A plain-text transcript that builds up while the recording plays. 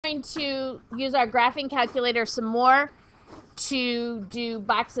going to use our graphing calculator some more to do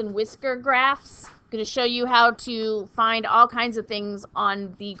box and whisker graphs. I'm going to show you how to find all kinds of things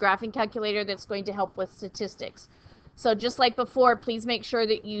on the graphing calculator that's going to help with statistics. So just like before, please make sure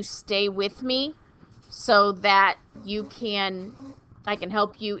that you stay with me so that I can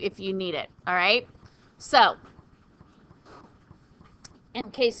help you if you need it. All right. So in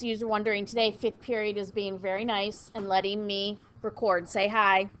case you're wondering, today, fifth period is being very nice and letting me record. Say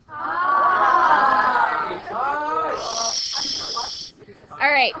hi. Hi.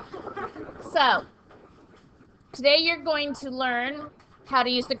 All right. So today you're going to learn how to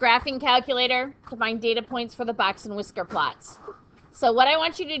use the graphing calculator to find data points for the box and whisker plots. So what I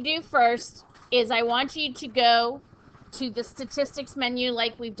want you to do first is I want you to go to the statistics menu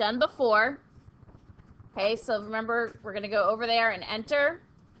like we've done before. Okay, so remember, we're going to go over there and enter.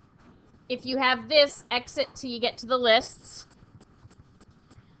 If you have this, exit till you get to the lists.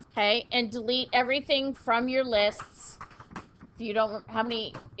 Okay, and delete everything from your lists. If you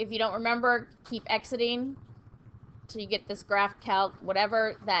don't remember, keep exiting till you get this graph calc.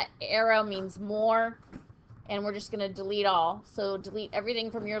 Whatever that arrow means more, and we're just going to delete all. So delete everything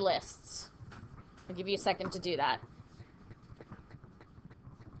from your lists. I'll give you a second to do that.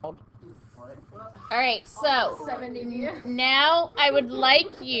 All right, so now I would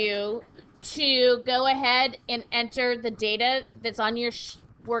like you to go ahead and enter the data that's on your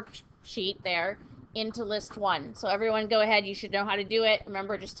worksheet there into list 1. So everyone go ahead. You should know how to do it.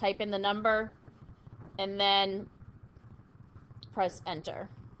 Remember, just type in the number and then press enter.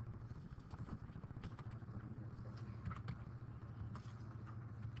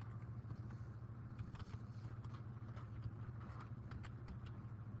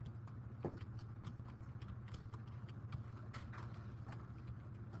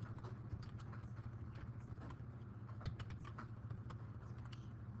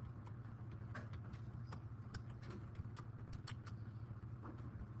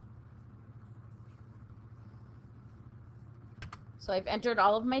 So I've entered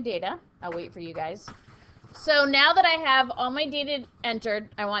all of my data. I'll wait for you guys. So now that I have all my data entered,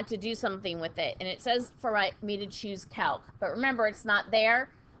 I want to do something with it. And it says for me to choose calc. But remember, it's not there.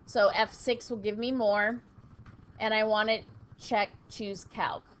 So F6 will give me more. And I want to check choose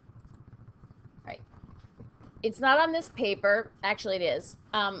calc. Right. It's not on this paper. Actually, it is.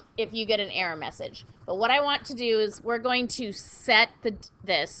 If you get an error message. But what I want to do is we're going to set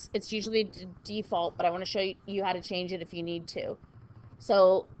this. It's usually default, but I want to show you how to change it if you need to.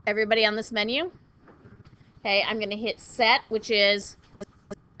 So everybody on this menu, okay, I'm going to hit set, which is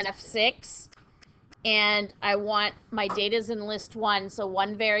F6, and I want my data's in list 1, so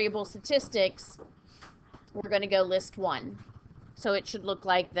one variable statistics, we're going to go list 1. So it should look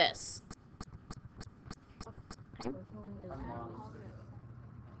like this.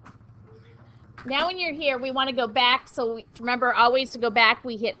 Now when you're here, we want to go back, so remember always to go back,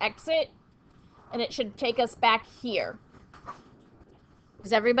 we hit exit, and it should take us back here.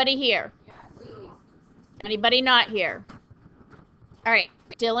 Is everybody here? Anybody not here? All right,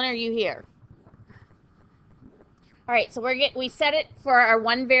 Dylan, are you here? All right, so we set it for our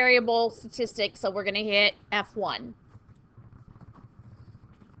one variable statistic, so we're going to hit F1.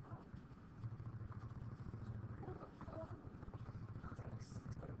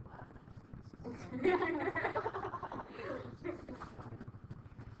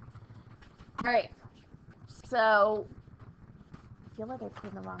 All right, so I feel like I put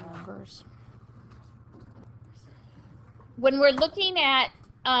in the wrong numbers. When we're looking at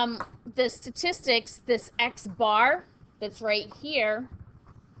the statistics, this X bar that's right here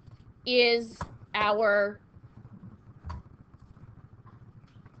is our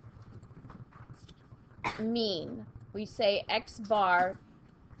mean. We say X bar,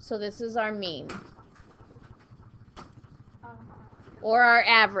 so this is our mean. Or our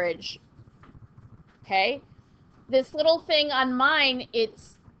average. Okay? This little thing on mine,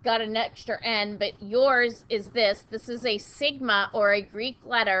 it's got an extra N, but yours is this. This is a sigma or a Greek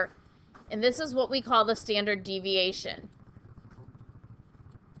letter, and this is what we call the standard deviation.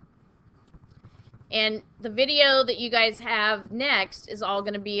 And the video that you guys have next is all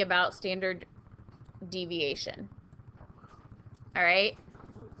going to be about standard deviation. All right?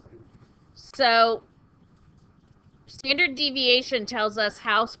 So standard deviation tells us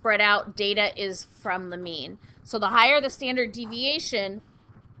how spread out data is from the mean. So the higher the standard deviation,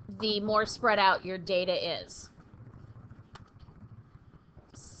 the more spread out your data is.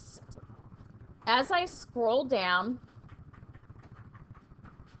 As I scroll down,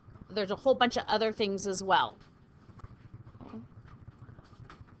 there's a whole bunch of other things as well.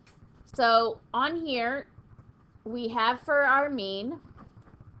 So on here, we have for our mean,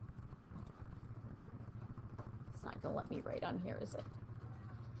 not going to let me write on here, is it?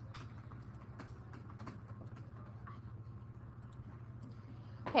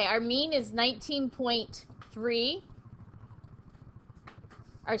 Okay, our mean is 19.3.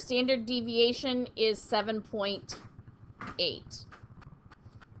 Our standard deviation is 7.8.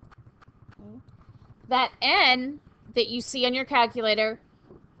 That N that you see on your calculator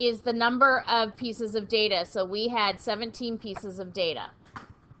is the number of pieces of data. So we had 17 pieces of data.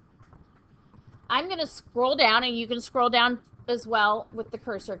 I'm going to scroll down, and you can scroll down as well with the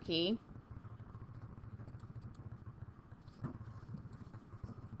cursor key.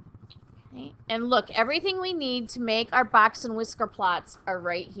 Okay. And look, everything we need to make our box and whisker plots are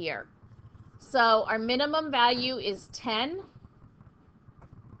right here. So our minimum value is 10.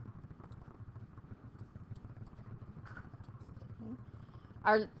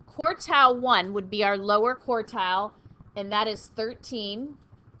 Our quartile 1 would be our lower quartile, and that is 13.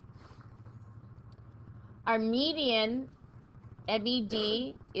 Our median,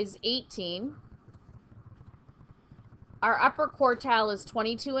 MED, is 18. Our upper quartile is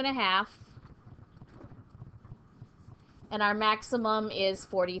 22.5. And our maximum is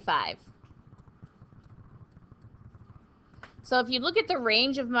 45. So if you look at the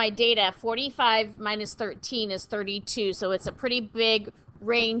range of my data, 45 minus 13 is 32. So it's a pretty big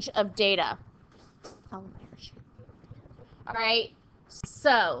range of data. All right.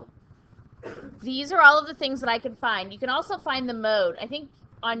 So these are all of the things that I can find. You can also find the mode. I think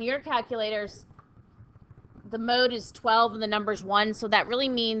on your calculators, the mode is 12 and the number's 1. So that really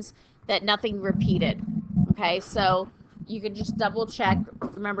means that nothing repeated. Okay. So you can just double check.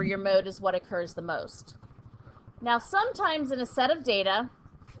 Remember, your mode is what occurs the most. Now, sometimes in a set of data,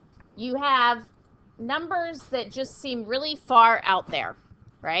 you have numbers that just seem really far out there,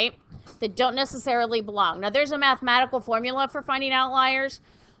 right? That don't necessarily belong. Now, there's a mathematical formula for finding outliers,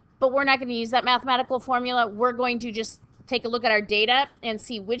 but we're not going to use that mathematical formula. We're going to just take a look at our data and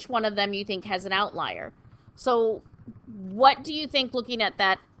see which one of them you think has an outlier. So what do you think looking at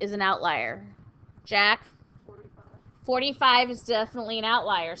that is an outlier? Jack? 45 is definitely an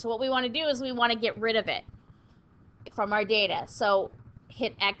outlier. So what we want to do is we want to get rid of it from our data. So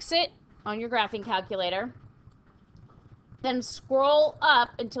hit exit on your graphing calculator. Then scroll up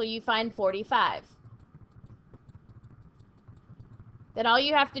until you find 45. Then all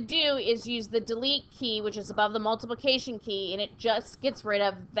you have to do is use the delete key, which is above the multiplication key, and it just gets rid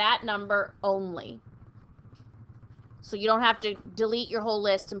of that number only. So you don't have to delete your whole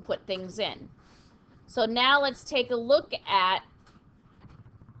list and put things in. So now let's take a look at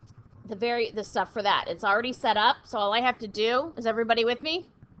the stuff for that. It's already set up, so all I have to do, is everybody with me,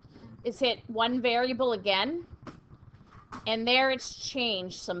 is hit one variable again, and there it's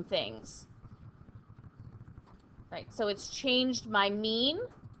changed some things. Right, so it's changed my mean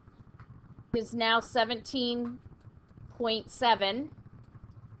is now 17.7.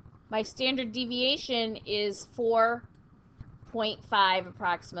 My standard deviation is 4.5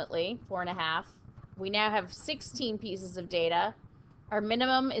 approximately, 4.5. We now have 16 pieces of data. Our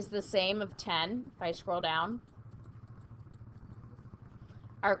minimum is the same of 10, if I scroll down.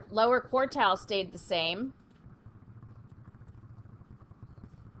 Our lower quartile stayed the same.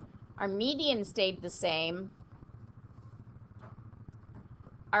 Our median stayed the same.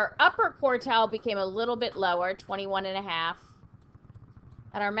 Our upper quartile became a little bit lower, 21.5.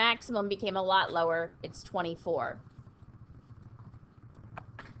 And our maximum became a lot lower, it's 24.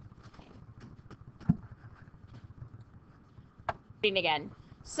 Again.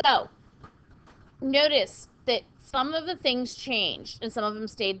 So notice that some of the things changed and some of them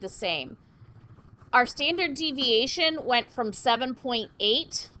stayed the same. Our standard deviation went from 7.8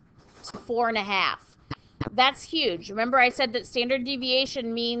 to 4.5. That's huge. Remember I said that standard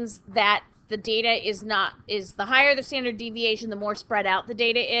deviation means that the data is the higher the standard deviation, the more spread out the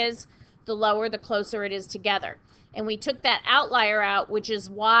data is, the lower, the closer it is together. And we took that outlier out, which is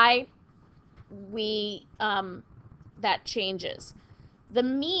why we that changes. The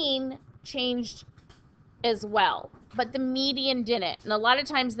mean changed as well, but the median didn't. And a lot of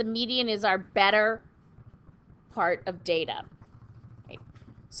times the median is our better part of data. Okay.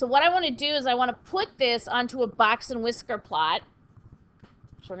 So what I want to do is I want to put this onto a box and whisker plot.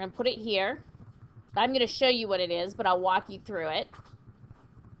 So we're going to put it here. I'm going to show you what it is, but I'll walk you through it.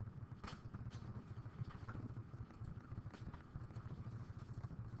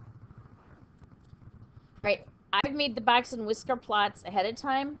 Right. I've made the box and whisker plots ahead of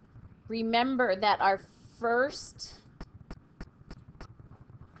time. Remember that our first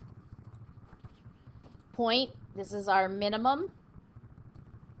point, this is our minimum.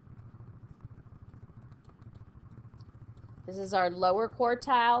 This is our lower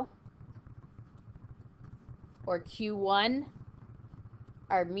quartile. or Q1.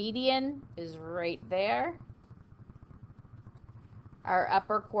 Our median is right there. Our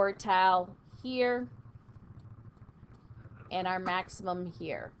upper quartile here, and our maximum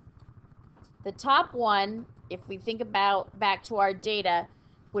here. The top one, if we think about back to our data,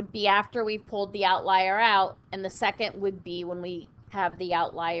 would be after we pulled the outlier out, and the second would be when we have the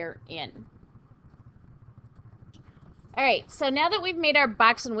outlier in. All right, so now that we've made our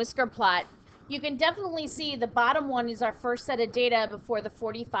box and whisker plot, you can definitely see the bottom one is our first set of data before the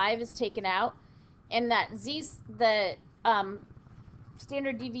 45 is taken out, and that the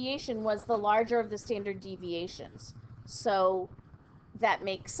standard deviation was the larger of the standard deviations. So that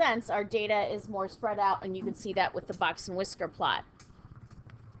makes sense. Our data is more spread out, and you can see that with the box and whisker plot.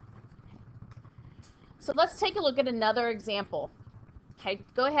 So let's take a look at another example. Okay,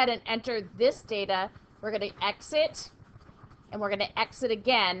 go ahead and enter this data. We're going to exit, and we're going to exit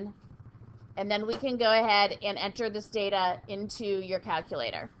again, and then we can go ahead and enter this data into your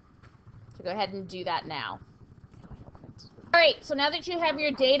calculator. So go ahead and do that now. All right, so now that you have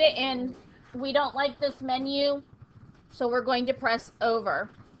your data in, we don't like this menu, so we're going to press over,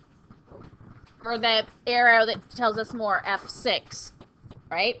 or the arrow that tells us more, F6,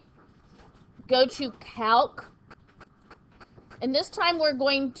 right? Go to Calc, and this time we're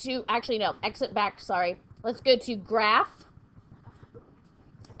going to, actually no, exit back, sorry. Let's go to Graph,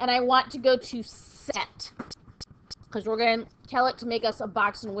 and I want to go to Set, because we're going to tell it to make us a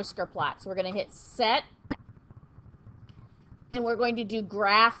box and whisker plot. So we're going to hit Set, and we're going to do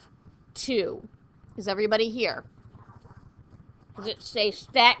Graph 2. Is everybody here? Does it say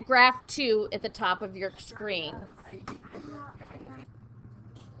Stat Graph 2 at the top of your screen?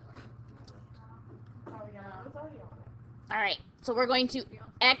 All right, so we're going to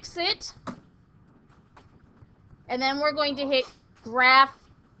exit, and then we're going to hit Graph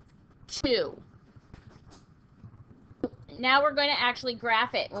 2. Now we're going to actually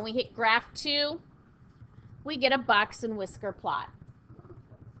graph it. When we hit Graph 2, we get a box and whisker plot.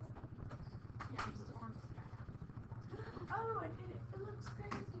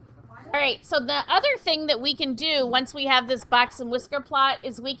 All right, so the other thing that we can do once we have this box and whisker plot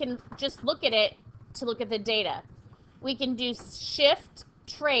is we can just look at it to look at the data. We can do Shift,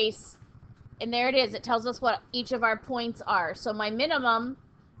 Trace, and there it is. It tells us what each of our points are. So my minimum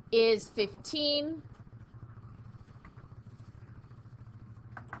is 15.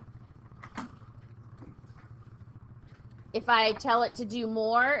 If I tell it to do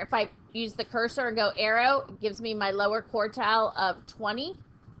more, if I use the cursor and go arrow, it gives me my lower quartile of 20.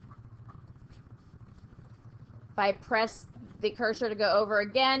 If I press the cursor to go over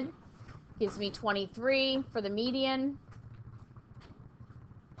again, it gives me 23 for the median.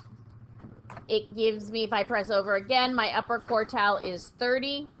 It gives me, if I press over again, my upper quartile is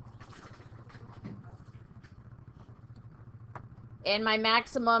 30. And my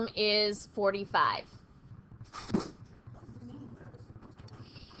maximum is 45.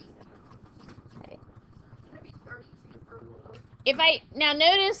 If I now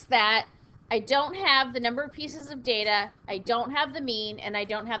notice that I don't have the number of pieces of data, I don't have the mean, and I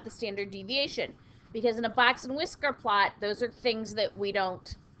don't have the standard deviation, because in a box and whisker plot, those are things that we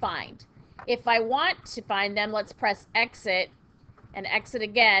don't find. If I want to find them, let's press exit and exit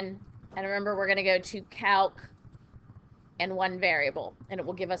again, and remember we're going to go to Calc and one variable, and it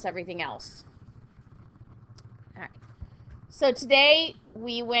will give us everything else. All right. So today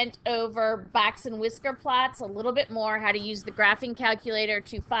we went over box and whisker plots a little bit more, how to use the graphing calculator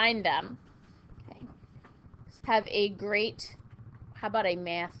to find them. Okay. Have a great, how about a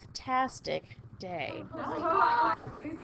math-tastic day?